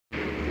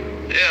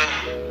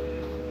Yeah,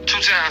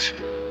 2 times.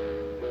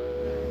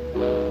 You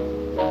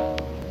know,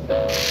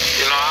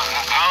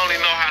 I only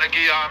know how to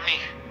give y'all me.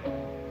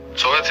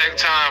 So it take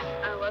time.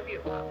 I love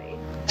you, Bobby.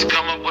 To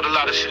come up with a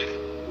lot of shit. I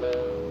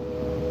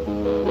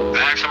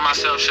asking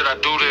myself, should I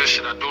do this?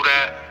 Should I do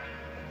that?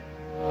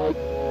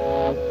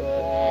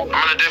 I'm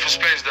in a different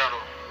space, though.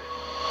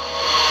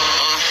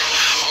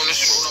 On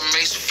this road, I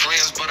made some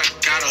friends, but I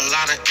got a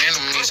lot of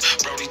enemies.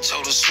 Brody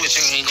told us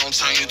switching ain't gonna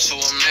turn you to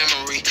a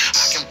memory.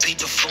 I can beat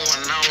the flow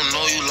and I don't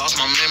know you lost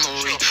my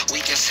memory.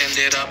 We can send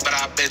it up, but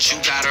I bet you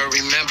gotta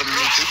remember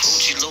me.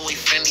 Gucci, Louis,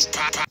 Fendi,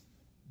 Pop.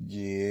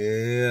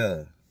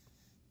 Yeah.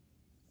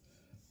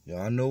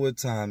 Y'all know what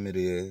time it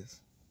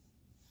is.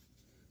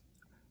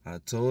 I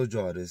told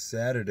y'all this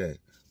Saturday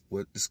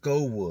what the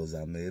score was.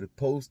 I made a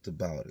post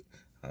about it.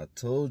 I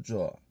told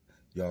y'all.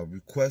 Y'all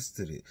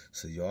requested it.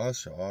 So y'all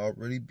should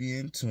already be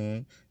in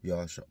tune.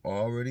 Y'all should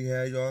already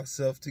have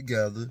yourself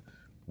together.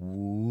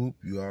 Whoop.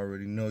 You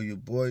already know your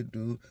boy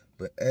do.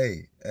 But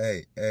hey,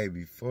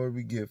 before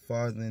we get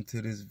farther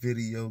into this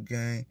video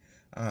game,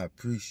 I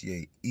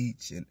appreciate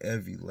each and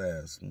every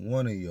last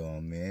one of y'all,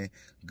 man.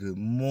 Good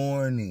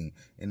morning.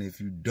 And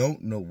if you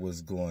don't know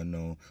what's going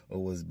on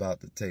or what's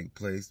about to take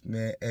place,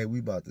 man, hey, we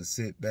about to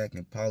sit back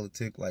and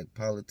politic like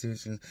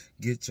politicians.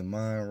 Get your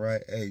mind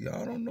right. Hey,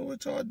 y'all don't know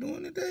what y'all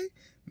doing today?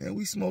 Man,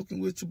 we smoking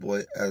with your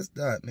boy S.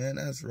 Dot, man.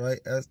 That's right.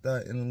 S.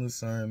 Dot in the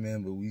Lucerne,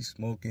 man. But we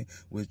smoking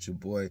with your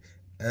boy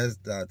S.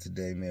 Dot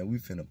today, man. We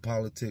finna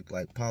politic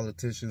like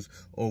politicians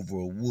over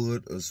a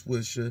wood, a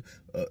swisher,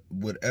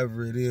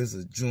 whatever it is,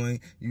 a joint.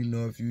 You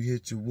know, if you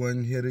hit your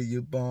one hit of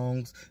your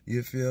bongs,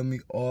 you feel me?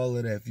 All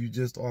of that. If you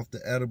just off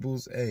the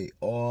edibles, hey,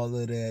 all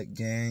of that,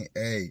 gang.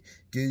 Hey,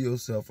 give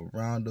yourself a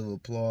round of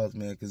applause,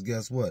 man, because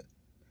guess what?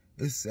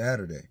 It's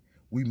Saturday.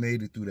 We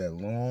made it through that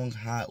long,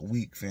 hot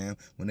week, fam,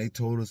 when they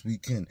told us we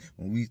couldn't,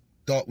 when we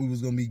thought we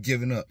was going to be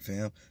giving up,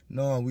 fam.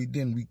 No, we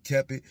didn't. We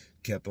kept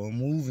on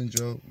moving,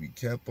 Joe. We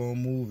kept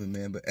on moving,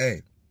 man. But,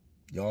 hey,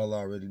 y'all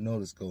already know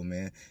this go,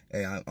 man.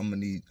 Hey, I'm gonna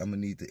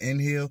need the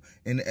inhale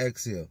and the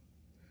exhale.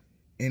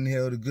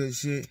 Inhale the good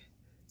shit,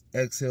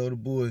 exhale the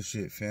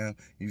bullshit, fam.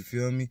 You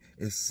feel me?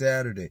 It's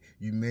Saturday.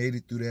 You made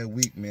it through that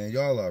week, man.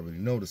 Y'all already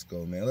know this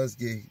go, man. Let's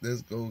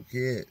go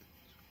ahead.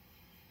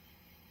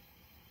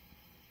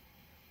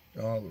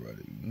 Y'all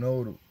already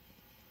know the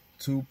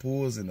 2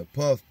 pulls and a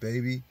puff,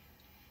 baby.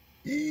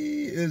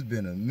 It's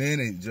been a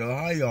minute, Joe.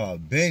 How y'all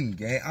been,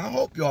 gang? I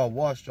hope y'all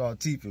washed y'all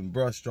teeth and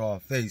brushed y'all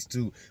face,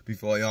 too,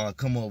 before y'all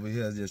come over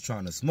here just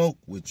trying to smoke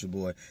with your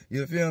boy.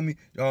 You feel me?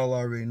 Y'all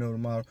already know the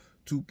motto.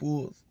 2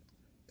 pulls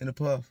and a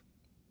puff.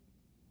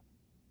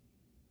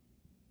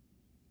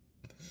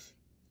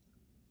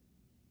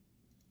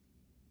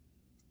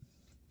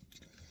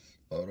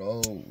 Hold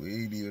on.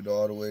 We ain't even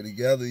all the way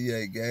together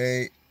yet,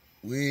 gang.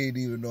 We ain't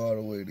even all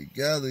the way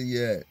together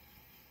yet.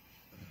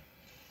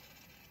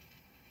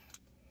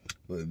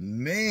 But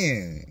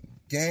man,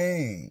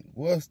 gang,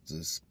 what's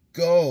the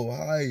score?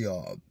 How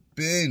y'all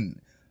been?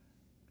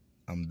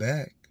 I'm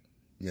back.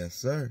 Yes,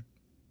 sir.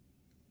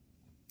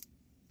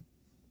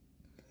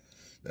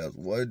 That's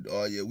what.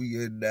 Oh, yeah, we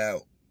getting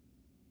out.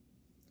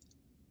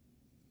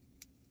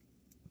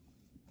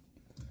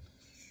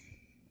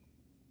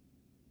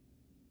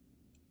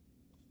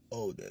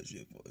 Hold that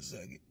shit for a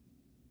second.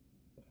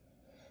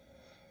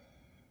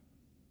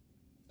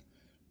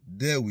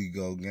 There we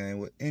go, gang.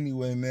 Well,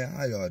 anyway, man,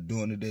 how y'all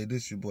doing today?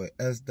 This your boy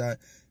S. Dot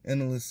in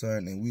the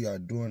Lucerne, and we are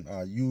doing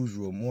our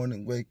usual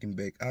morning wake and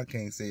bake. I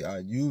can't say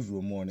our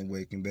usual morning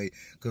wake and bake,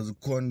 because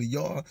according to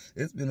y'all,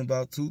 it's been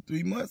about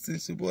 2-3 months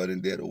since your boy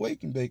done did a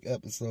wake and bake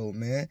episode,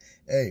 man.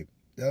 Hey,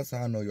 that's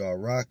how I know y'all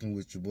rocking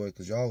with your boy,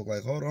 because y'all was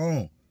like, hold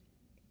on.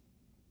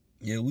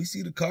 Yeah, we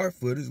see the car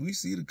footage.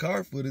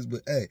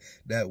 But hey,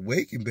 that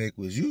wake and bake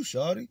was you,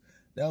 shawty.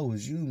 That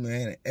was you,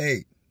 man. And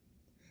hey,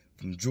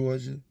 from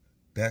Georgia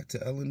back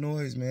to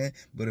Illinois, man.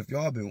 But if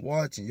y'all been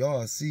watching,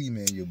 y'all see,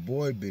 man, your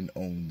boy been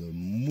on the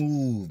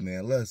move,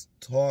 man. Let's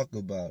talk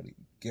about it,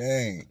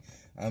 gang.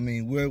 I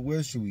mean,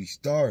 where should we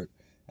start?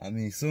 I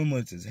mean, so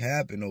much has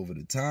happened over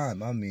the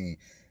time. I mean,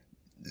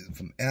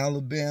 from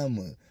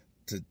Alabama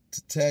to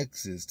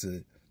Texas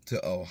to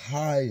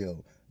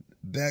Ohio,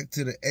 back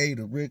to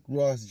the Rick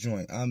Ross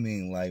joint. I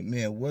mean, like,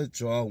 man, what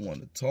y'all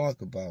want to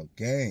talk about,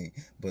 gang?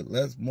 But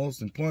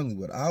most importantly,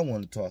 what I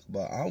want to talk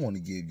about, I want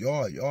to give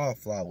y'all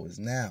flowers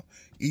now.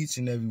 Each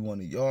and every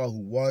one of y'all who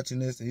watching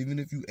this, even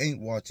if you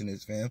ain't watching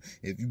this, fam,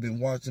 if you've been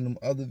watching them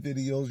other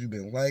videos, you've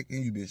been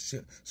liking, you've been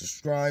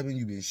subscribing,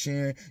 you've been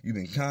sharing, you've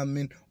been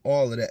commenting,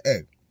 all of that.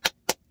 Hey,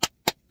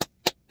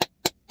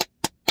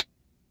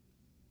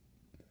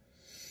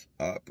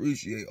 I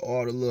appreciate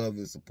all the love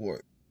and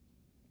support.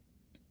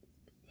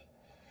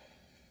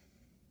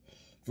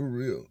 For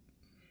real.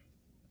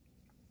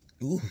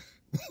 Ooh.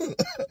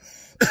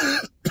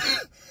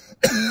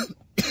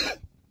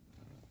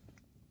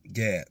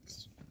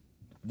 Gas.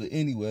 But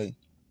anyway,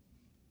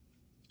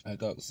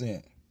 like I was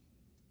saying,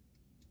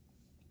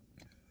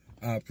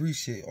 I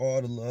appreciate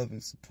all the love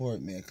and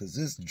support, man, because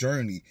this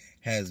journey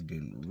has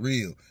been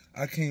real.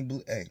 I can't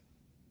believe, hey,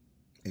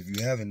 if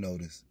you haven't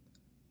noticed,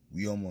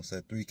 We almost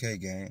at 3K,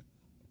 gang.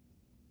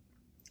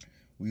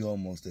 We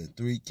almost at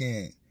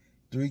 3K.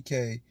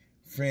 3K,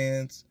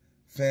 friends,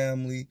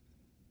 family.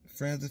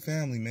 Friends and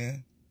family,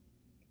 man.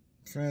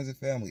 Friends and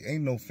family.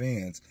 Ain't no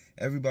fans.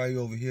 Everybody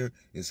over here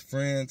is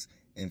friends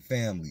and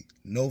family.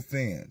 No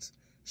fans.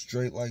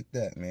 Straight like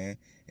that, man.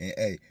 And,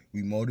 hey,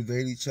 we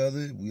motivate each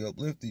other. We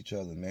uplift each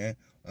other, man.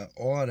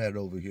 All that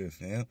over here,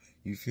 fam.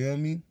 You feel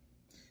me?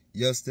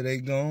 Yesterday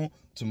gone.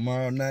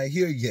 Tomorrow not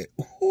here yet.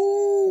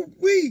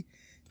 Ooh-wee.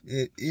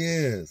 It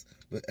is.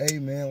 But, hey,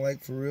 man,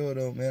 like, for real,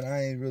 though, man,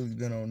 I ain't really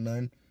been on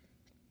nothing.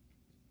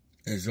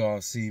 As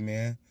y'all see,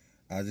 man,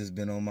 I just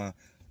been on my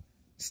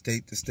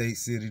state to state,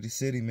 city to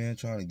city, man,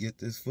 trying to get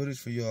this footage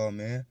for y'all,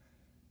 man.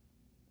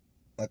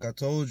 Like I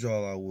told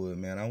y'all I would,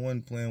 man. I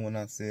wasn't playing when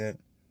I said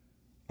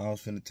I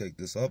was finna take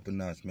this up a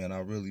notch, man. I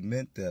really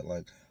meant that.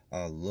 Like,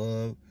 I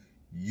love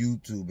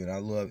YouTube and I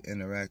love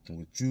interacting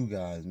with you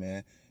guys,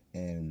 man.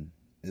 And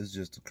it's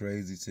just a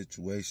crazy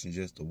situation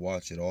just to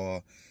watch it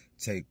all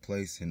take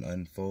place and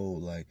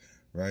unfold, like,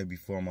 right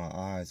before my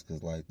eyes,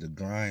 because, like, the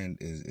grind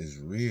is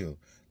real.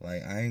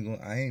 Like, I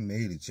ain't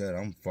made it yet.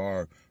 I'm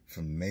far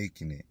from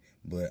making it,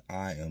 but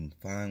I am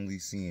finally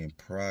seeing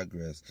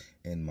progress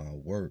in my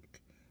work.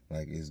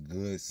 Like, it's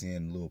good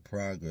seeing a little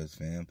progress,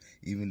 fam.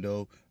 Even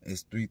though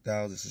it's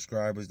 3,000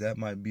 subscribers, that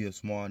might be a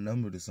small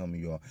number to some of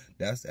y'all.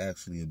 That's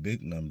actually a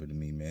big number to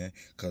me, man.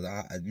 Because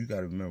you got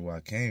to remember where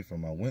I came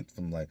from. I went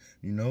from, like,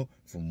 you know,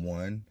 from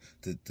 1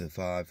 to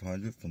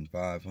 500, from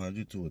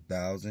 500 to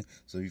 1,000.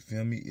 So, you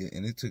feel me?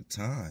 And it took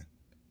time.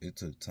 It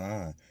took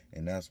time.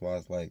 And that's why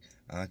it's like,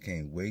 I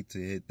can't wait to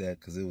hit that,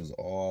 because it was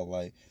all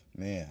like,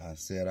 man, I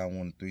said I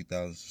wanted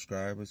 3,000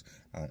 subscribers.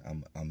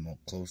 I'm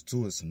close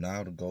to it. So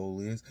now the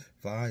goal is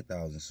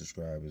 5,000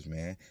 subscribers,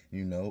 man.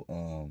 You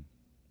know,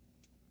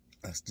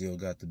 I still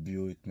got the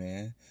Buick,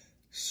 man.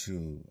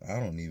 Shoot, I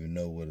don't even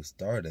know where to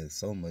start at.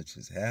 So much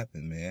has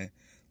happened, man.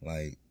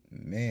 Like,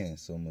 man,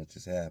 so much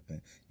has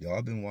happened.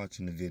 Y'all been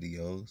watching the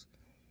videos.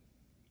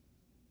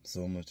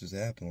 So much has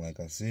happened, like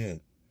I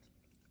said.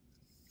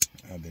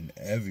 I've been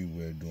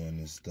everywhere doing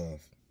this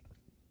stuff.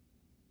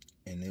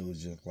 And it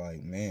was just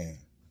like, man,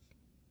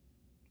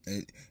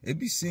 it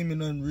be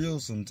seeming unreal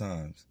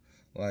sometimes.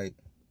 Like,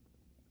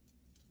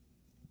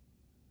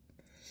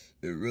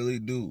 it really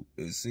do.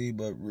 It seem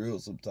unreal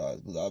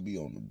sometimes, because I'll be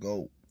on the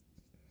go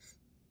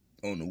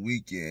on the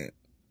weekend.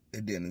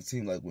 And then it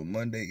seems like when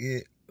Monday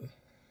hit,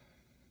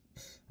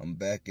 I'm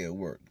back at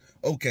work.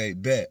 Okay,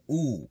 bet.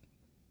 Ooh.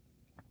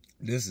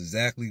 This is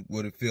exactly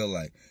what it feel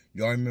like.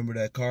 Y'all remember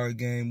that card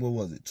game? What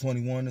was it,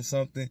 21 or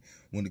something?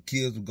 When the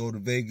kids would go to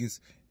Vegas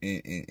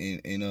and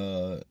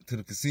to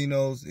the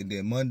casinos, and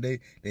then Monday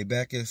they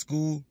back at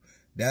school.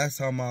 That's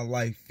how my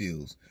life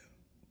feels.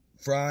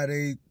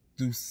 Friday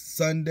through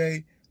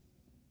Sunday,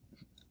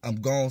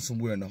 I'm gone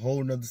somewhere in a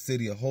whole nother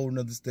city, a whole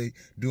nother state,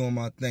 doing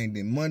my thing.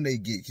 Then Monday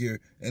get here,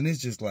 and it's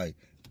just like,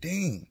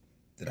 dang,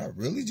 did I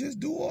really just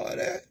do all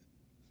that?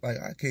 Like,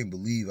 I can't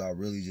believe I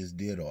really just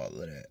did all of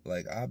that.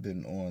 Like, I've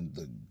been on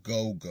the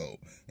go-go,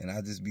 and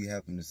I just be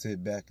having to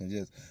sit back and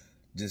just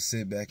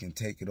sit back and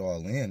take it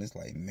all in. It's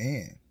like,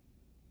 man,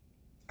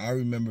 I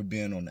remember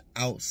being on the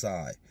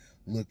outside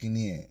looking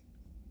in,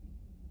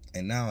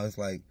 and now it's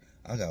like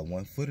I got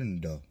 1 foot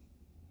in the dough.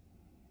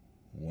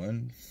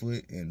 1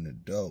 foot in the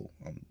dough.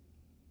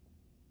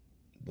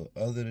 But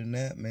other than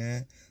that,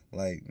 man,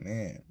 like,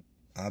 man,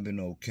 I've been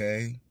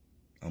okay.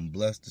 I'm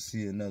blessed to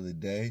see another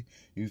day.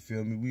 You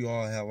feel me? We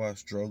all have our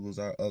struggles,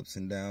 our ups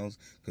and downs,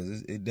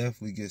 because it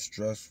definitely gets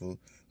stressful.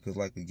 Because,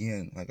 like,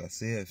 again, like I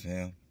said,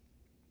 fam,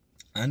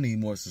 I need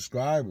more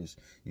subscribers.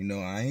 You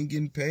know, I ain't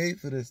getting paid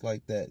for this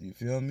like that. You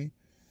feel me?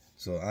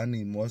 So I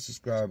need more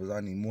subscribers.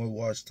 I need more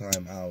watch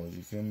time hours.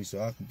 You feel me?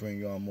 So I can bring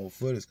y'all more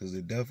footage, because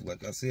it definitely,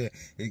 like I said,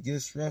 it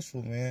gets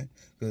stressful, man.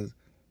 Because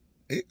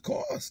it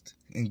cost,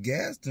 and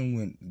gas done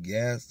went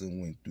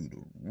through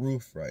the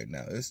roof right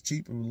now. It's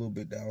cheaper a little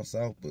bit down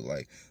south, but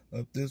like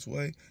up this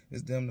way,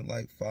 it's down to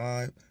like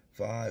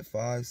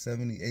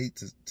 $5.78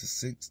 to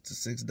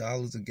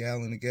 $6 a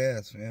gallon of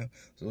gas, man.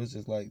 So it's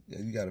just like,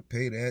 you gotta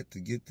pay that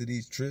to get to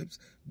these trips,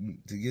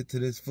 to get to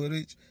this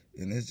footage,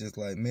 and it's just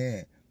like,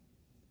 man,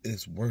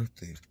 it's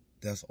worth it.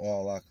 That's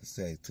all I can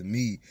say. To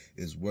me,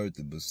 it's worth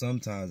it. But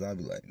sometimes I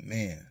be like,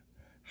 man,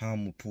 how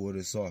I'm gonna pull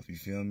this off, you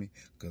feel me?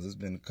 Because it's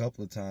been a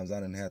couple of times I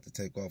didn't have to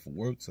take off of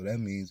work, so that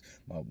means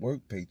my work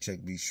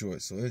paycheck be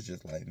short. So it's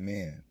just like,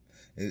 man,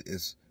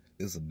 it's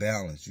a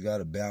balance. You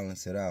gotta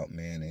balance it out,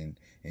 man.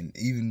 And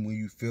even when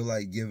you feel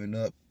like giving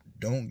up,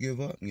 don't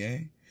give up,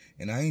 gang.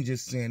 And I ain't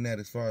just saying that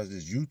as far as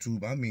this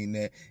YouTube. I mean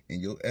that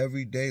in your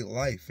everyday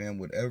life, fam.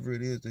 Whatever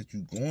it is that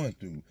you're going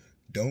through,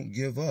 don't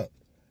give up.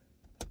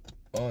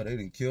 Oh, they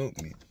done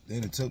killed me. They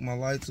done took my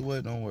lights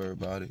away. Don't worry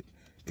about it.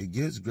 It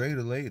gets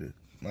greater later.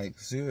 Like,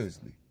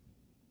 seriously.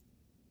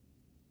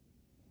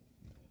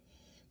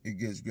 It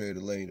gets greater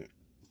later.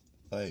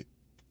 Like,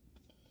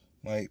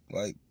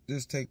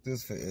 just take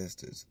this for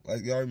instance.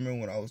 Like, y'all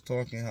remember when I was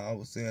talking, how I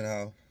was saying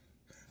how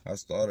I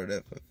started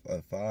at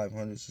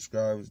 500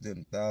 subscribers,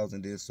 then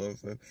 1,000, then so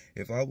forth.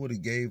 If I would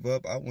have gave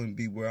up, I wouldn't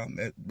be where I'm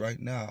at right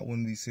now. I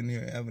wouldn't be sitting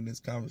here having this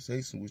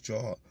conversation with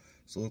y'all.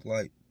 So it's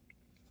like,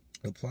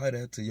 apply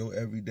that to your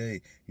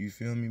everyday. You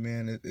feel me,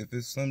 man? If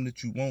it's something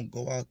that you want,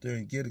 go out there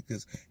and get it,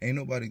 because ain't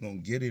nobody gonna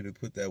get it and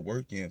put that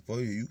work in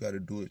for you. You got to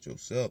do it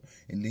yourself.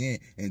 And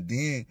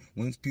then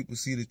once people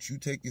see that you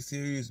take it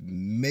serious,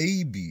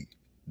 maybe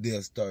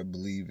they'll start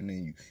believing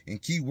in you.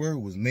 And key word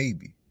was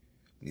maybe.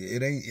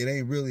 It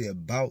ain't really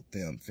about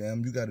them,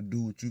 fam. You got to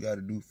do what you got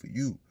to do for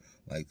you.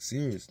 Like,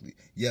 seriously.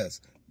 Yes,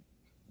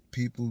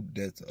 people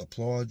that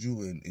applaud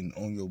you and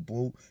on your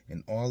boat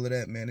and all of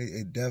that, man,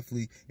 it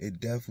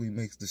definitely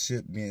makes the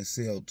ship being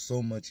sailed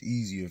so much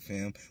easier,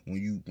 fam,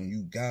 when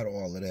you got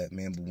all of that,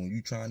 man. But when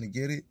you trying to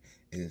get it,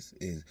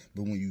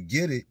 but when you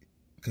get it,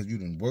 because you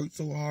done worked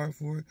so hard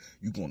for it,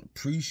 you gonna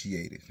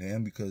appreciate it,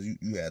 fam, because you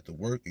had to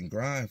work and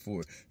grind for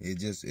it.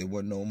 It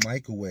wasn't no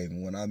microwave.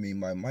 And when I mean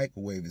by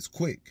microwave, it's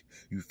quick.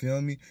 You feel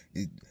me?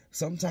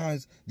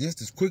 Sometimes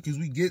just as quick as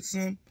we get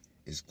some,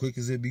 as quick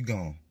as it be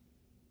gone.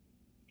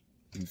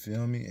 You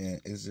feel me?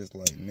 And it's just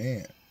like,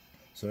 man.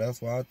 So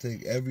that's why I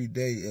take every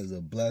day as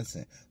a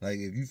blessing. Like,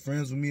 if you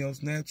friends with me on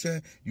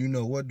Snapchat, you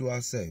know, what do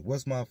I say?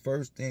 What's my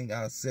first thing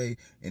I say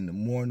in the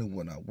morning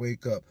when I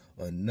wake up?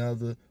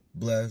 Another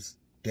blessed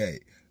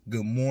day.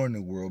 Good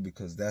morning, world,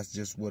 because that's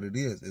just what it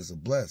is. It's a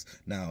bless.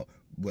 Now,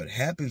 what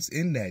happens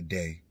in that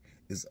day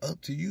is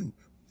up to you.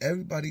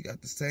 Everybody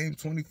got the same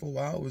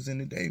 24 hours in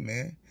the day,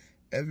 man.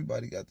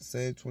 Everybody got the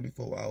same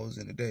 24 hours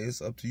in a day.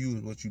 It's up to you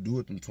what you do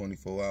with them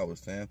 24 hours,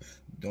 fam.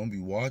 Don't be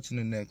watching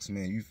the next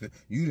man.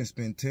 You done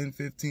spend 10,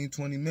 15,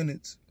 20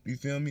 minutes, you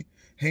feel me,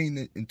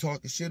 hating and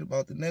talking shit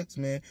about the next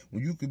man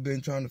when you could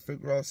been trying to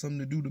figure out something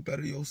to do to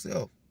better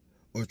yourself.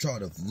 Or try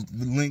to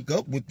link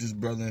up with this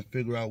brother and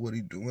figure out what he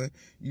doing.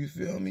 You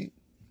feel me?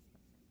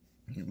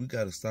 We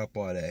got to stop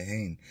all that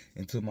hating.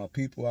 And to my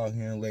people out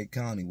here in Lake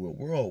County, we're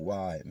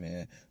worldwide,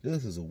 man.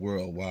 This is a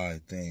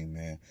worldwide thing,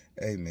 man.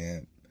 Hey,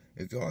 man.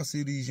 If y'all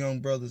see these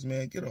young brothers,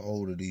 man, get a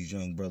hold of these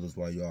young brothers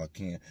while y'all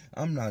can.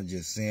 I'm not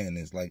just saying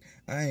this. Like,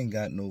 I ain't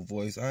got no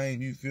voice.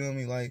 You feel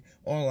me? Like,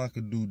 all I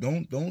could do,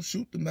 don't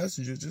shoot the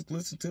messenger. Just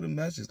listen to the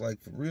message.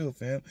 Like, for real,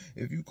 fam.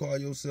 If you call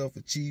yourself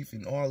a chief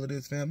and all of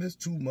this, fam, there's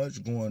too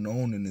much going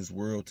on in this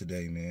world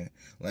today, man.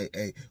 Like,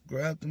 hey,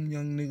 grab them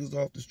young niggas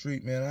off the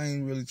street, man. I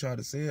ain't really trying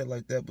to say it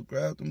like that, but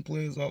grab them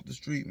players off the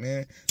street,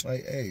 man.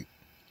 Like, hey,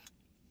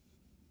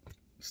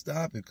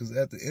 stop it, because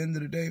at the end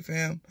of the day,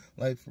 fam,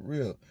 like, for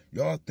real,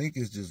 y'all think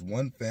it's just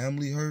one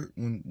family hurt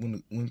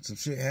when some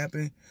shit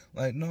happen.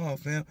 Like, no,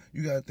 fam,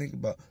 you gotta think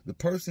about the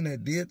person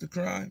that did the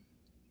crime.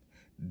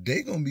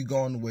 They gonna be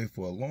gone away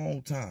for a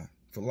long time,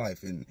 for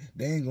life, and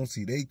they ain't gonna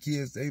see their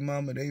kids, their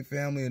mama, their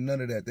family, and none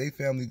of that. They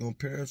family gonna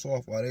perish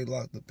off while they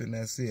locked up in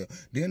that cell.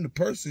 Then the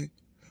person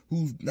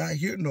who's not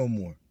here no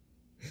more,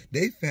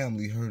 they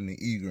family hurting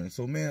and eager. And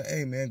so, man,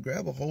 hey, man,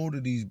 grab a hold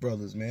of these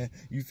brothers, man.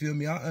 You feel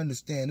me? I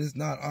understand it's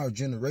not our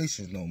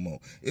generations no more.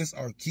 It's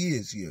our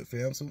kids here,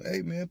 fam. So,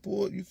 hey, man,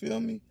 pull it. You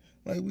feel me?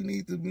 Like, we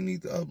need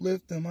to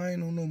uplift them. I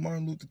ain't on no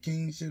Martin Luther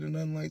King shit or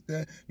nothing like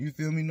that. You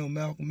feel me? No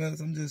Malcolm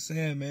X. I'm just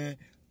saying, man,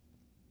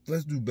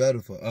 let's do better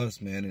for us,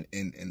 man,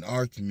 in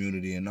our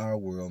community, in our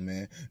world,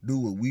 man. Do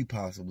what we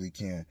possibly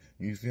can.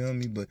 You feel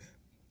me? But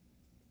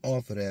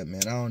off of that,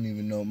 man, I don't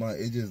even know,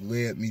 it just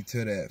led me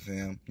to that,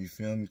 fam. You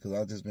feel me? Because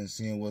I've just been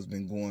seeing what's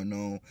been going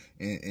on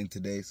in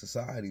today's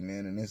society,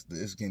 man, and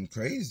it's getting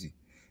crazy.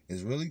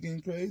 It's really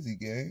getting crazy,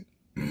 gang.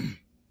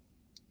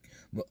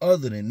 But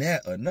other than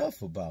that,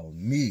 enough about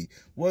me.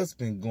 What's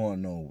been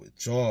going on with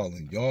y'all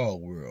and y'all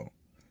world?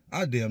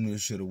 I damn near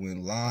should have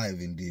went live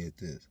and did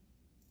this.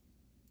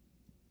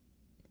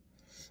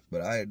 But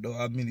I didn't know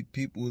how many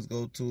people was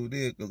going to tune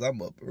in, because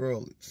I'm up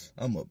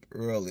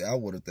early. I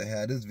wanted to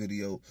have this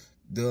video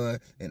done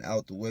and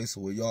out the way so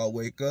when y'all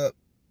wake up.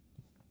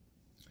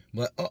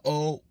 But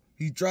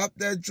he dropped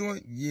that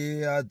joint.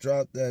 Yeah, I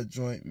dropped that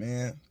joint,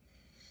 man.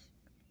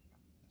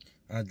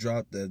 I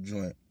dropped that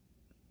joint.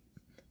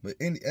 But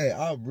hey,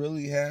 I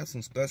really have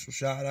some special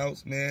shout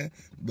outs, man.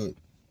 But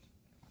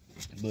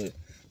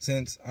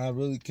since I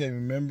really can't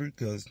remember,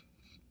 because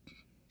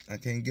I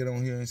can't get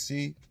on here and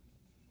see,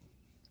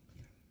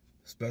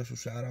 special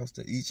shout outs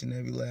to each and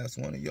every last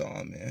one of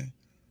y'all, man.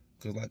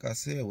 Because like I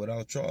said,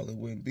 without y'all, it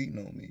wouldn't be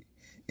no me.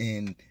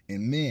 And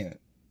man,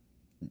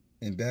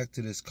 and back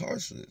to this car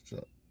shit,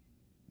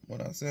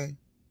 what I say?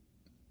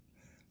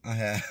 I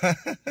had,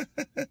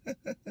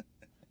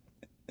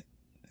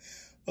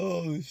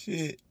 oh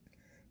shit.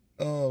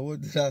 Oh,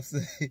 what did I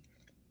say?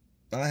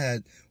 I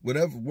had,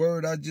 whatever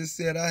word I just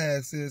said, I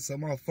had said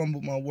something. I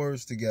fumbled my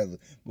words together,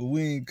 but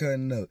we ain't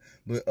cutting up.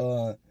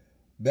 But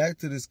back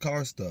to this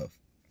car stuff.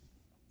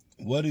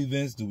 What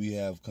events do we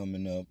have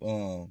coming up?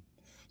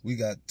 We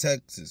got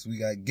Texas. We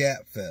got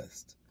Gap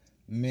Fest.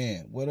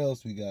 Man, what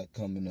else we got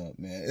coming up,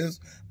 man?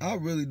 I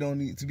really don't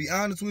need, to be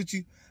honest with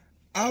you,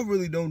 I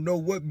really don't know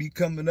what be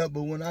coming up,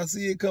 but when I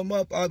see it come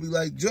up, I'll be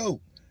like, Joe,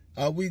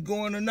 are we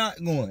going or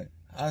not going?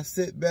 I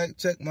sit back,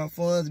 check my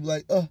funds, be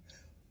like,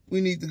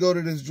 we need to go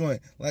to this joint.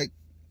 Like,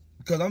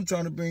 Because I'm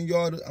trying to bring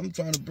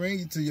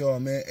it to y'all,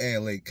 man. Hey,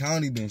 Lake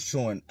County been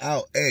showing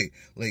out. Hey,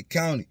 Lake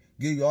County,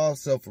 give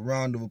yourself a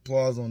round of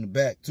applause on the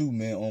back too,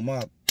 man. On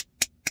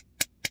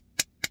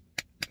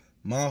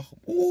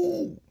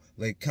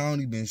Lake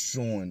County been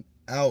showing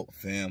out,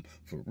 fam.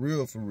 For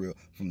real, for real.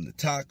 From the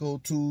Taco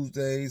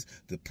Tuesdays,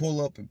 to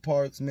pull up in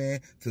parks, man,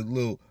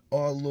 to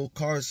all the little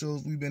car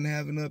shows we've been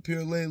having up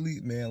here lately.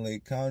 Man,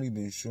 Lake County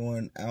been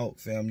showing out,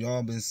 fam.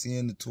 Y'all been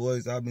seeing the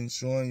toys I've been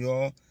showing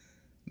y'all.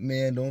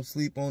 Man, don't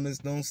sleep on this.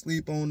 Don't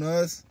sleep on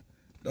us.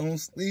 Don't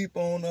sleep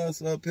on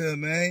us up here,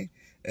 man.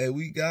 Hey,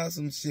 we got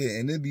some shit.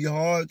 And it be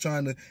hard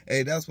trying to...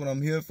 Hey, that's what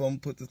I'm here for. I'm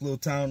put this little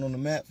town on the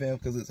map, fam,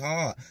 because it's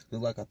hard.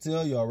 Because like I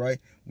tell y'all, right,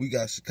 we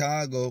got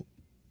Chicago,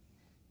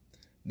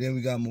 then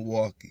we got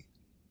Milwaukee.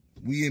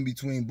 We in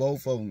between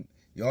both of them.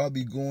 Y'all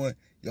be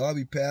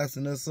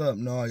passing us up.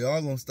 No,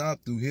 y'all gonna stop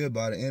through here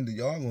by the end of...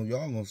 Y'all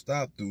gonna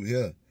stop through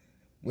here.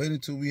 Wait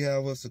until we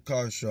have us a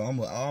car show.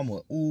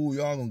 Ooh,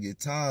 y'all gonna get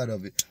tired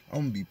of it. I'm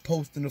gonna be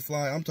posting the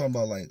flyer. I'm talking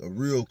about like a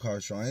real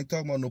car show. I ain't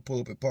talking about no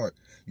pull up at park.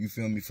 You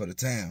feel me, for the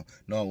town.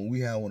 No, when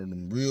we have one of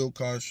them real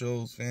car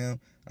shows,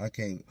 fam, I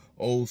can't,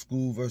 old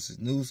school versus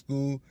new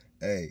school.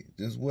 Hey,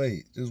 just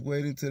wait. Just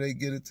wait until they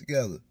get it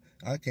together.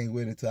 I can't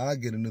wait until I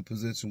get in a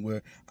position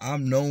where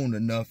I'm known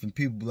enough and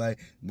people be like,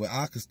 well,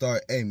 I can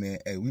start, hey man,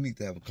 hey, we need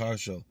to have a car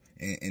show.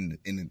 And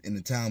in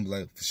the town, be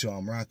like, for sure,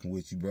 I'm rocking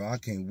with you, bro. I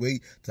can't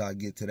wait till I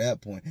get to that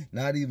point.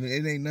 Not even,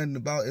 it ain't nothing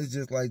about, it's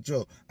just like,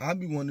 Joe, I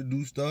be wanting to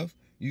do stuff,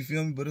 you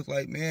feel me? But it's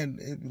like, man,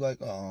 it'd be like,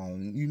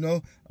 you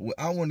know,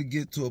 I want to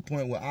get to a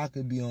point where I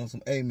could be on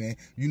some, hey man,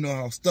 you know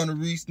how Stunner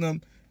Reese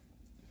them,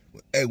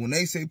 hey, when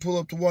they say pull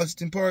up to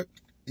Washington Park,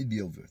 it'd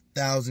be over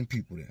 1,000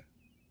 people there.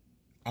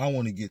 I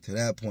want to get to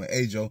that point.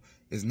 Hey, Joe,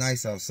 it's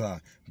nice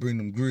outside. Bring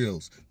them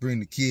grills.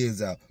 Bring the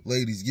kids out.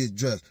 Ladies, get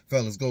dressed.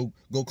 Fellas, go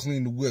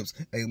clean the whips.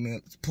 Hey,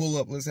 man, let's pull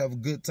up. Let's have a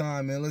good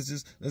time, man. Let's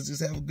just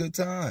have a good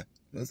time.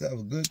 Let's have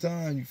a good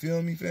time. You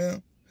feel me,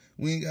 fam?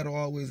 We ain't got to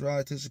always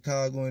ride to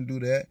Chicago and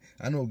do that.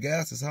 I know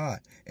gas is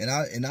hot. And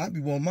I be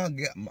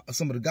wanting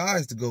some of the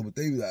guys to go, but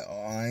they be like,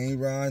 oh, I ain't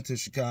riding to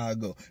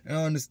Chicago. And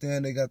I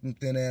understand they got them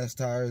thin-ass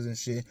tires and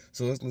shit.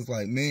 So it's just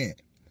like, man,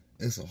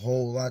 it's a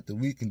whole lot that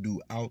we can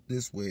do out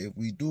this way if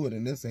we do it.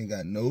 And this ain't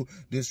got no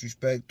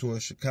disrespect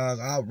towards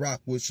Chicago. I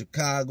rock with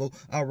Chicago.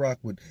 I rock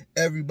with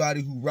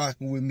everybody who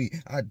rocking with me.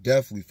 I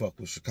definitely fuck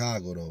with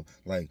Chicago, though.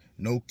 Like,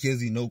 no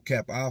kizzy, no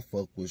cap. I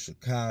fuck with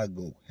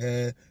Chicago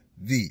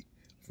heavy.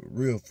 For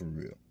real, for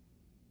real.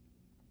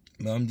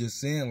 But I'm just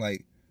saying,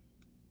 like,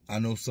 I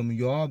know some of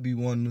y'all be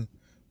wanting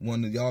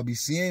y'all be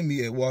seeing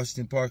me at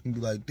Washington Park and be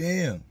like,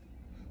 damn,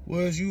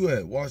 where's you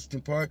at?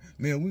 Washington Park?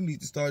 Man, we need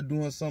to start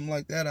doing something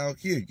like that out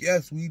here.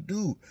 Yes, we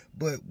do.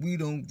 But we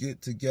don't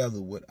get together.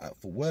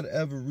 For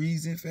whatever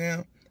reason,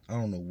 fam, I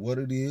don't know what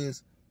it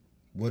is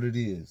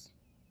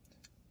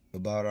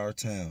about our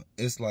town.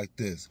 It's like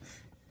this.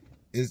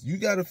 You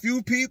got a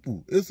few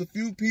people. It's a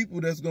few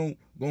people that's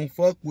gonna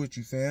fuck with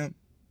you, fam.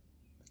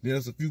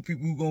 There's a few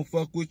people who gonna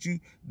fuck with you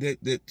that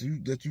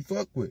you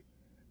fuck with.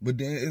 But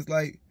then it's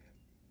like,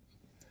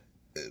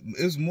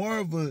 it's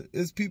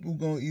people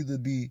gonna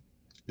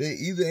they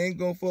either ain't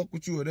gonna fuck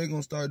with you or they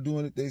gonna start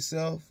doing it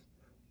themselves,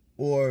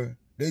 or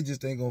they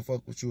just ain't gonna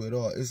fuck with you at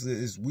all.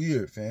 It's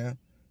weird, fam.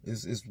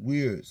 It's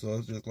weird. So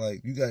it's just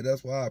like,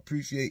 that's why I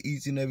appreciate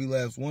each and every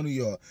last one of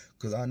y'all.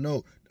 Cause I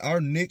know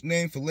our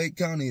nickname for Lake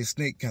County is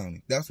Snake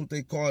County. That's what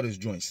they call this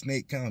joint,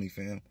 Snake County,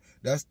 fam.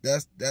 That's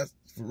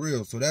for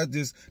real. So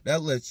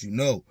that lets you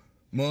know,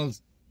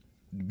 mugs,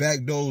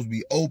 back doors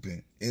be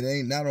open. It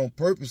ain't not on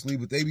purposely,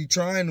 but they be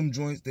trying them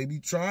joints. They be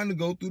trying to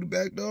go through the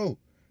back door.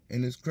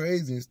 And it's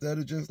crazy. Instead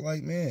of just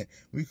like, man,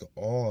 we could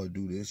all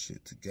do this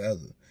shit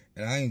together.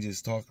 And I ain't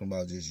just talking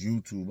about just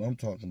YouTube. I'm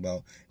talking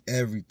about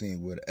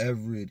everything,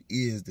 whatever it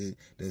is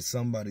that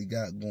somebody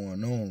got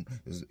going on.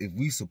 If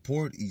we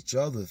support each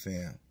other,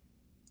 fam.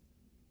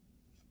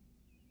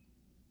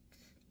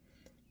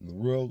 The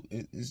real,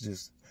 it's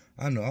just,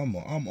 I know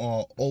I'm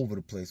all over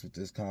the place with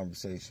this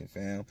conversation,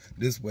 fam.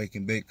 This Wake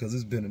and Bake, because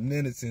it's been a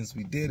minute since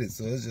we did it.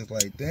 So it's just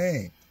like,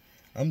 dang.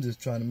 I'm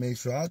just trying to make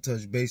sure I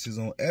touch bases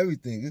on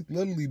everything. It's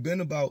literally been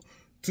about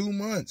 2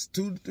 months,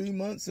 2 to 3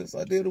 months since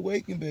I did a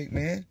Wake and Bake,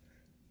 man.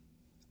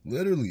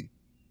 Literally.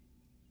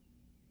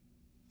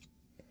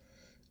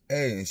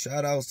 Hey, and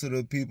shout outs to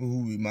the people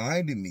who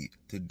reminded me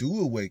to do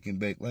a Wake and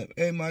Bake. Like,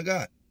 hey, my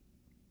God,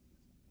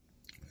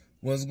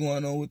 what's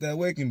going on with that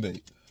Wake and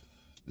Bake?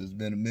 It's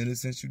been a minute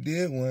since you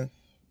did one.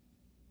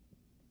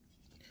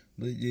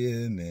 But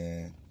yeah,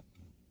 man.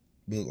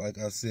 But like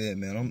I said,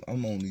 man,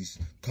 I'm on these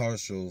car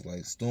shows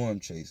like Storm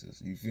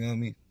Chasers. You feel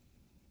me?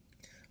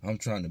 I'm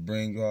trying to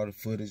bring y'all the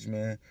footage,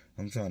 man.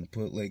 I'm trying to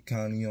put Lake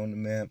County on the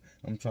map.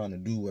 I'm trying to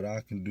do what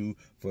I can do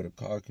for the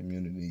car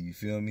community. You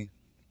feel me?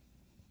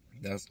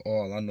 That's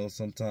all. I know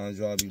sometimes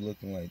y'all be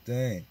looking like,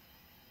 dang.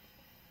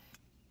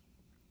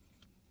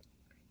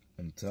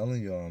 I'm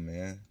telling y'all,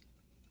 man.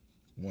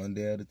 One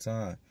day at a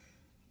time.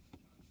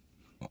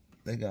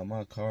 They got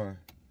my car.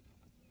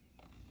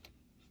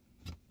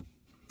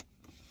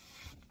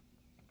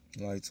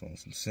 Lights on,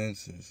 some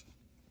sensors.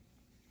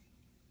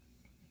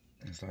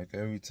 It's like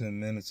every 10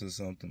 minutes or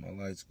something,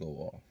 my lights go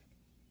off.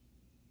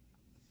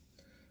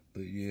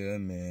 But yeah,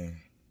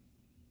 man.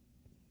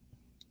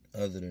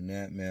 Other than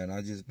that, man,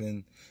 I just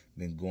been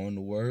going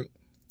to work.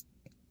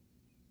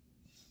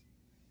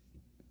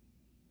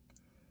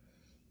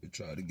 To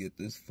try to get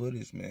this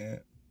footage,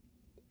 man.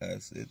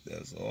 That's it,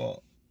 that's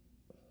all.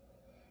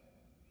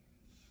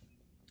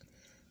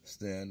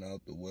 Staying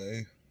out the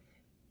way.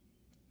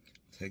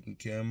 Taking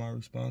care of my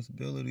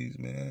responsibilities,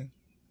 man.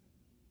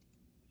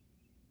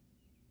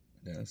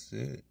 That's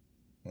it.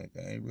 Like,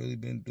 I ain't really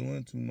been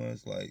doing too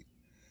much. Like,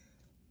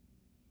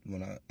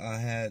 when I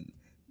had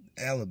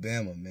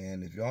Alabama,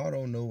 man. If y'all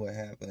don't know what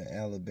happened in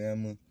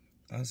Alabama,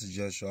 I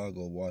suggest y'all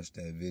go watch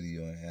that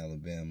video in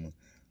Alabama.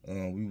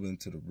 We went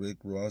to the Rick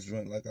Ross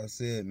joint. Like I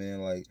said,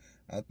 man, like,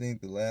 I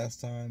think the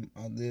last time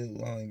I did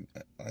like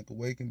a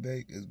wake and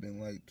bake has been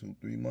like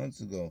 2-3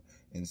 months ago.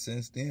 And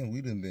since then,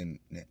 we done been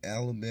in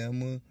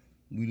Alabama.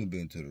 We done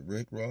been to the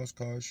Rick Ross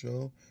car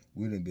show.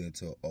 We done been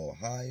to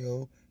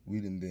Ohio. We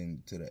done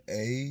been to the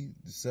A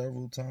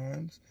several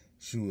times.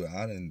 Shoot,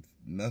 I done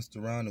messed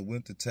around and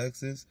went to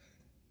Texas.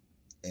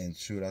 And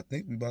shoot, I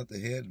think we about to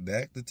head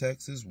back to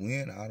Texas.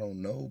 When? I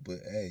don't know. But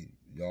hey,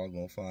 y'all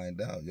gonna find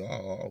out.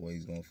 Y'all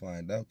always gonna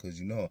find out. Because,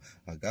 you know,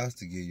 I got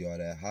to give y'all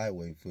that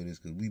highway footage.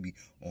 Because we be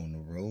on the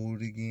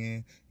road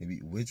again.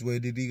 Which way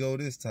did he go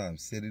this time?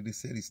 City to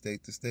city,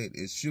 state to state.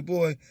 It's your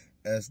boy,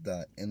 S.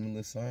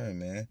 Endless Iron,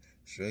 man.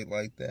 Straight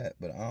like that.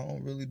 But I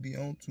don't really be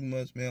on too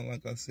much, man.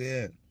 Like I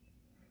said,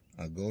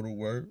 I go to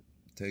work,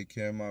 take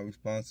care of my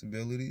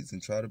responsibilities,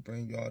 and try to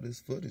bring y'all this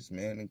footage,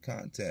 man, and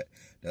contact.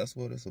 That's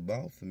what it's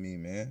about for me,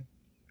 man.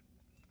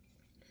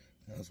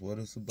 That's what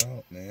it's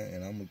about, man.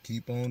 And I'm going to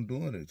keep on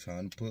doing it,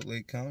 trying to put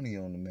Lake County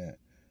on the map.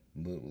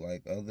 But,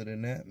 like, other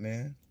than that,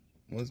 man,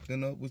 what's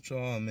been up with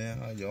y'all, man?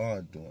 How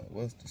y'all doing?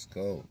 What's the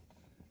scope?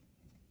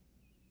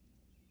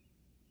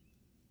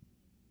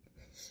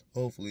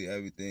 Hopefully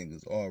everything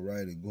is all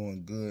right and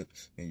going good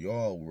in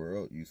y'all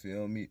world. You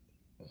feel me?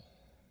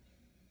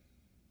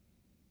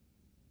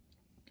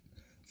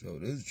 Yo,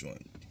 this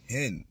joint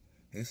hidden.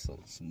 It's so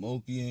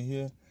smoky in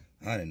here.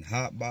 I done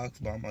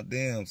hotboxed by my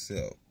damn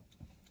self.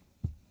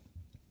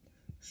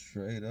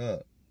 Straight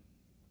up.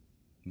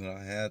 But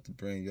I had to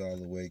bring y'all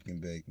the wake and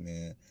bake,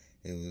 man.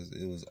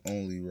 It was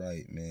only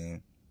right,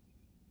 man.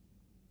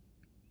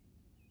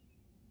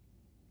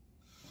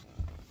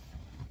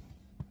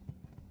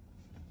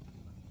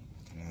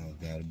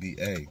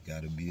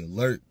 Gotta be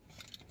alert.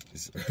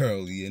 It's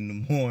early in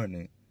the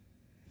morning.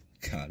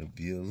 Gotta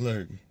be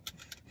alert.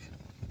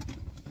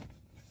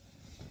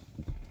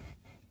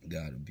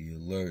 Gotta be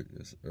alert.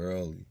 It's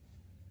early.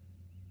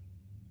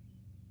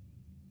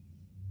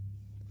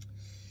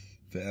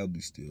 Family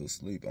still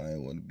asleep. I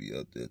ain't want to be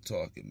up there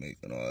talking,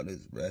 making all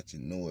this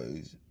ratchet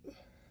noise.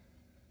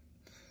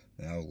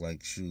 And I was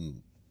like, shoot.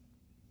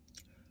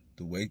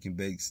 The wake and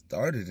bake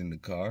started in the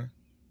car.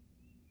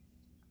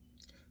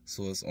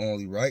 So it's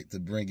only right to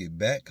bring it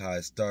back how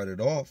it started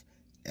off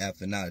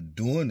after not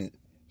doing it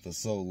for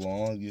so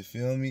long, you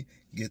feel me?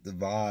 Get the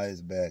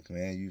vibes back,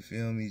 man, you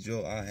feel me,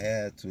 Joe? I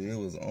had to. It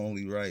was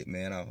only right,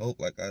 man. I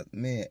hope,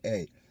 man,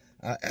 hey,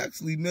 I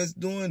actually miss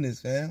doing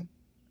this, fam.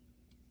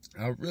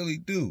 I really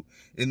do.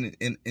 And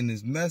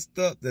it's messed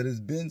up that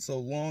it's been so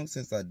long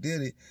since I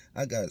did it.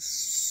 I got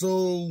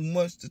so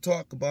much to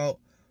talk about.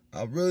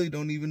 I really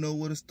don't even know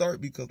where to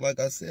start because, like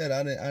I said,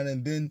 I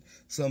done been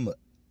some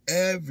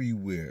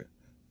everywhere.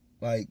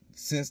 Like,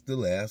 since the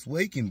last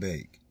wake and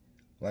bake.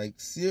 Like,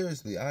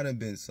 seriously, I done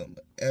been some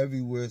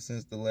everywhere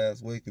since the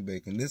last wake and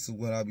bake. And this is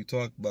what I be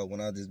talking about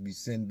when I just be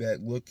sitting back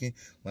looking.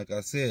 Like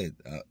I said,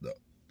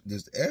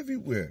 just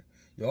everywhere.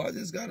 Y'all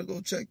just gotta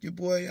go check your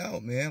boy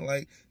out, man.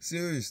 Like,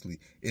 seriously.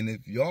 And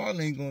if y'all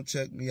ain't gonna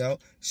check me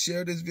out,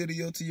 share this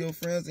video to your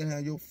friends and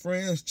have your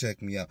friends check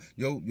me out.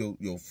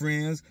 Your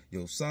friends,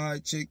 your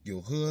side chick,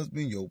 your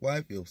husband, your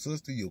wife, your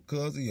sister, your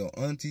cousin, your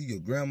auntie, your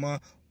grandma,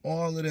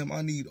 all of them.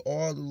 I need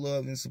all the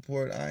love and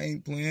support. I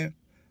ain't playing.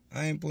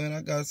 I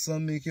got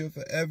something in here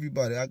for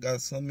everybody. I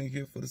got something in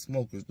here for the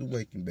smokers, the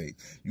wake and bake.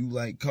 You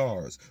like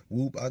cars.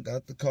 Whoop, I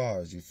got the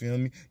cars. You feel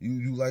me?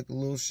 You like a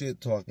little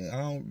shit talking.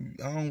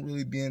 I don't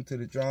really be into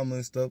the drama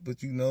and stuff,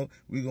 but you know,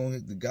 we gonna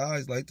hit the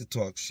guys like to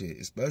talk shit,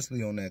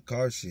 especially on that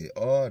car shit.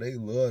 Oh, they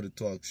love to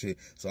talk shit.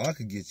 So I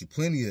could get you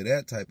plenty of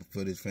that type of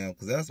footage, fam,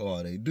 because that's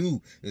all they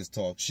do is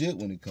talk shit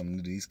when it comes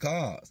to these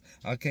cars.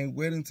 I can't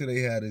wait until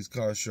they have this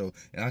car show,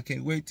 and I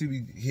can't wait till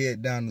we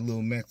head down to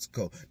Little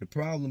Mexico. The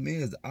problem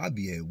is I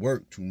be at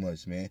work too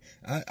much, man.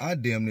 I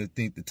damn near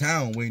think the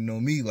town waiting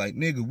on me like,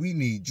 nigga, we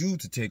need you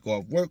to take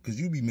off work because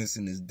you be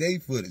missing this day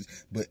footage.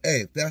 But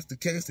hey, if that's the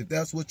case, if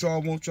that's what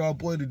y'all want y'all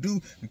boy to do,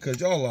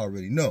 because y'all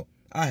already know,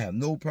 I have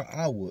no problem.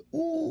 I would,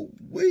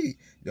 wait.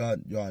 Y'all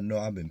know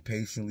I've been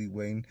patiently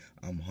waiting.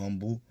 I'm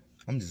humble.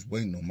 I'm just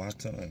waiting on my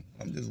time.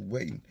 I'm just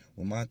waiting.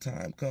 When my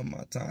time come,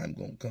 my time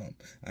gonna come.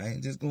 I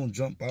ain't just gonna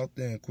jump out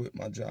there and quit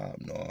my job.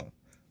 No,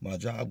 my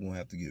job gonna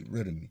have to get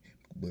rid of me.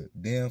 But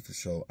damn for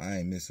sure, I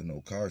ain't missing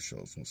no car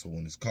shows. So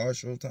when it's car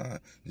show time,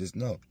 just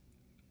know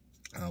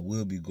I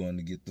will be going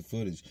to get the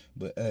footage.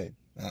 But hey,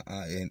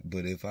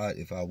 but if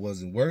I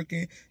wasn't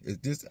working,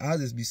 I'll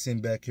just be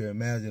sitting back here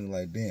imagining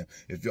like, damn,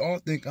 if y'all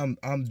think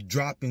I'm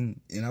dropping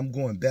and I'm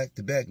going back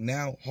to back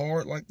now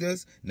hard like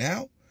this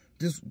now,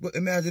 just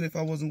imagine if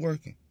I wasn't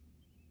working.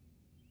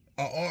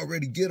 I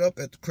already get up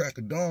at the crack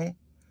of dawn.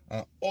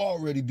 I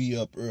already be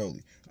up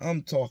early.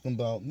 I'm talking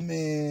about,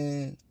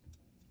 man,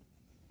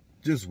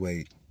 just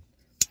wait.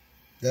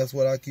 That's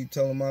what I keep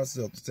telling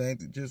myself. The same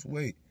thing, just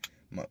wait.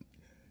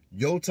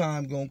 Your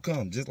time gonna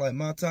come. Just like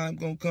my time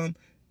gonna come,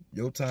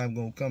 your time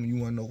gonna come. You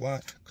wanna know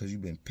why? Because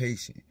you've been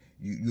patient.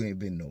 You ain't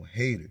been no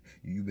hater.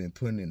 You've been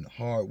putting in the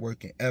hard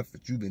work and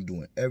effort. You've been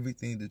doing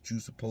everything that you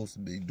supposed to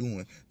be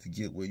doing to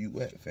get where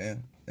you at,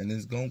 fam. And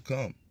it's gonna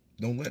come.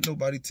 Don't let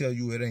nobody tell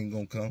you it ain't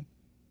gonna come.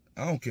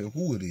 I don't care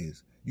who it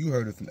is. You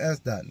heard it from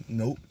S.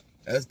 Nope.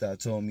 S.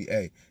 told me,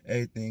 hey,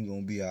 everything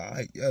gonna be all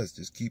right. Yes,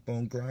 just keep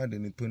on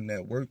grinding and putting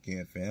that work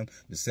in, fam.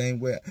 The same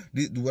way.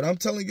 What I'm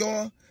telling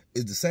y'all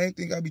is the same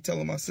thing I be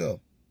telling myself.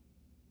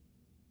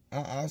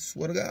 I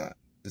swear to God.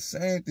 The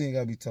same thing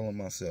I be telling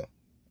myself.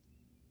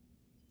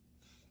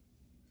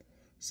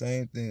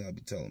 Same thing I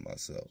be telling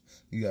myself.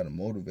 You gotta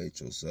motivate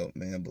yourself,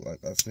 man. But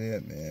like I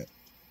said, man,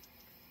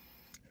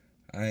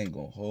 I ain't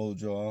gonna hold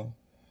y'all.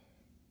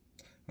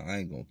 I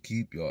ain't gonna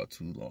keep y'all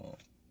too long.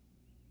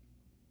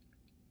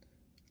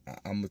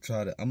 I'm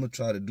gonna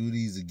try to do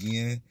these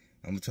again.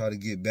 I'm gonna try to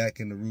get back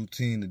in the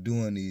routine of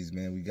doing these,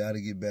 man. We gotta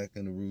get back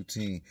in the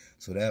routine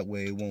so that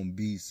way it won't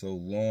be so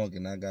long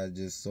and I got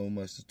just so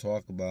much to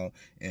talk about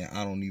and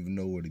I don't even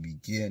know where to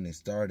begin and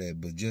start at.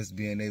 But just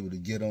being able to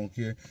get on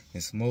here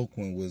and smoke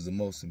one was the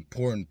most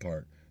important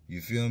part.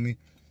 You feel me?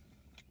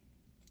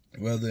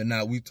 Whether or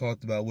not we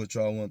talked about what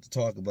y'all want to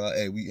talk about,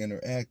 hey, we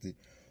interacted.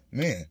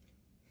 Man.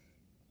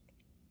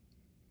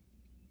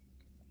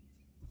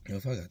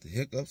 If I got the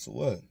hiccups or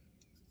what?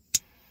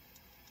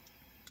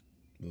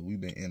 But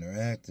we've been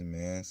interacting,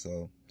 man.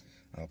 So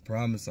I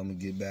promise I'm gonna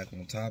get back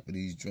on top of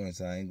these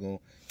joints. It ain't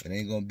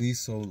gonna be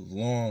so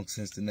long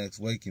since the next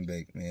Wake and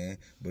Bake, man.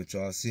 But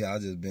y'all see,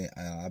 I've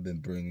been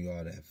bringing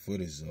y'all that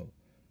footage though.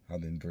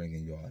 I've been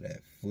bringing y'all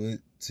that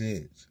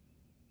footage.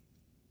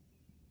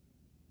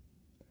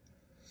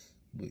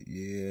 But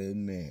yeah,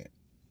 man.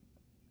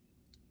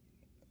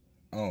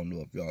 I don't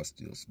know if y'all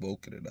still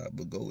smoking or not,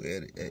 but go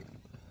ahead and hey,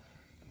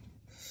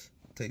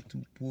 take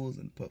 2 pulls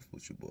and puff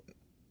with your boy.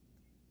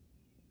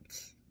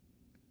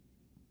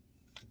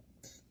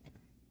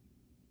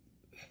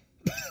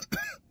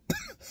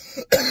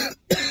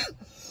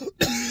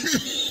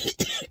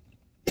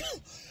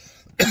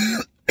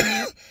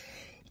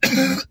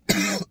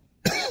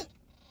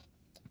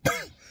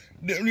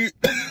 Damn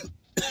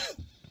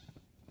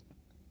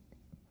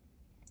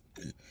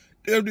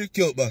near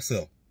killed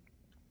myself.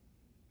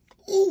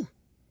 Ooh.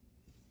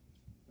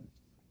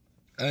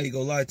 I ain't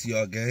gonna lie to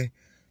y'all, gang.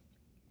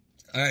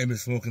 I ain't been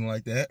smoking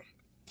like that.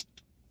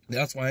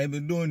 That's why I ain't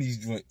been doing these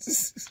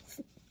joints.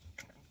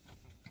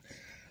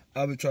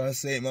 I've been trying to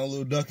save my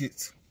little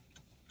ducats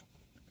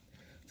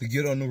to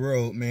get on the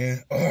road,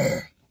 man.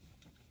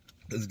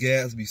 This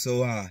gas be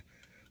so high.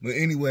 But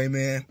anyway,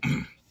 man,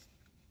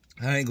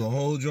 I ain't gonna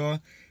hold y'all.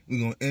 We're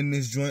gonna end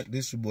this joint.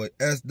 This your boy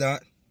S.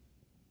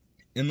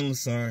 in the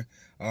Lucerne.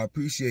 I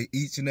appreciate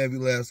each and every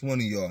last one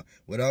of y'all.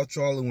 Without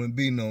y'all, it wouldn't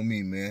be no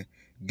me, man.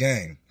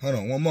 Gang. Hold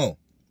on, one more.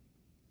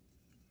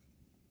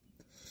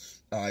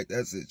 Alright,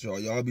 that's it, y'all.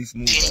 Y'all be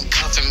smooth.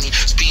 Cuffing me,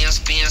 spin.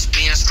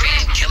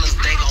 Killers,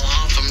 they gon'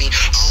 hunt for me.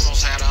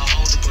 Almost had a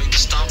whole degree, but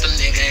stumped a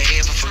nigga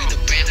head for free.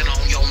 Depending on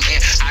your man,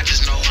 I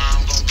just know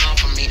how I'm gon' come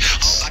for me.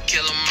 Hope I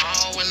kill them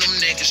all when them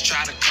niggas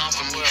try to come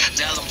for me.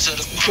 Nail them to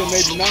the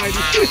cross, so my mind,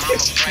 I'ma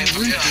pray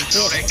for me.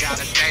 Know they got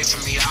a day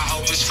for me. I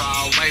hope it's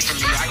far away from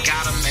me. I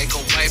gotta make a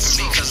way for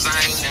me, cause I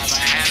ain't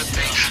never had a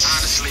thing.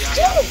 Honestly,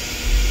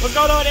 What's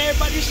going on,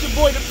 everybody? It's your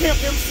boy, the pimp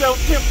himself,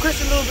 Pimp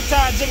Christian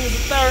Louboutin Jenkins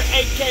III,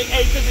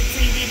 a.k.a. Pimpin'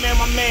 TV, man.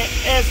 My man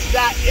S.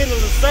 in the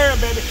Lucerne,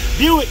 baby.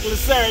 Buick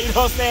Lucerne, you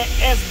know what I'm saying?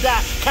 S.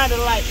 kind of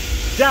like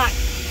dot.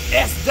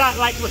 S.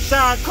 like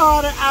LaShawn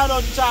Carter. I don't know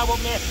what you're talking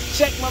about, man.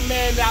 Check my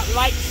man out.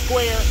 Like,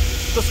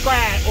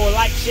 subscribe, or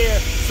like,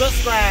 share,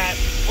 subscribe,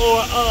 or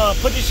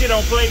put this shit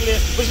on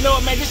playlist. But you know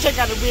what, man? Just check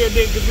out the real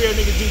niggas, because real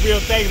niggas do real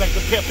things like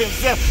the pimp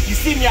himself. You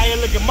see me out here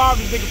looking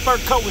marvelous, nigga, fur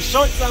coat with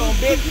shorts on,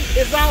 bitch.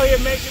 It's out here,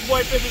 man. It's your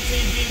boy Pimpin'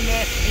 TV,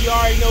 man. And you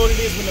already know what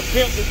it is when the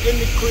pimp is in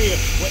the crib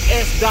with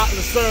S.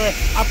 Lucerne.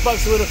 I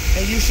fucks with him,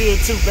 and you should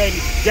too, baby.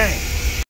 Gang.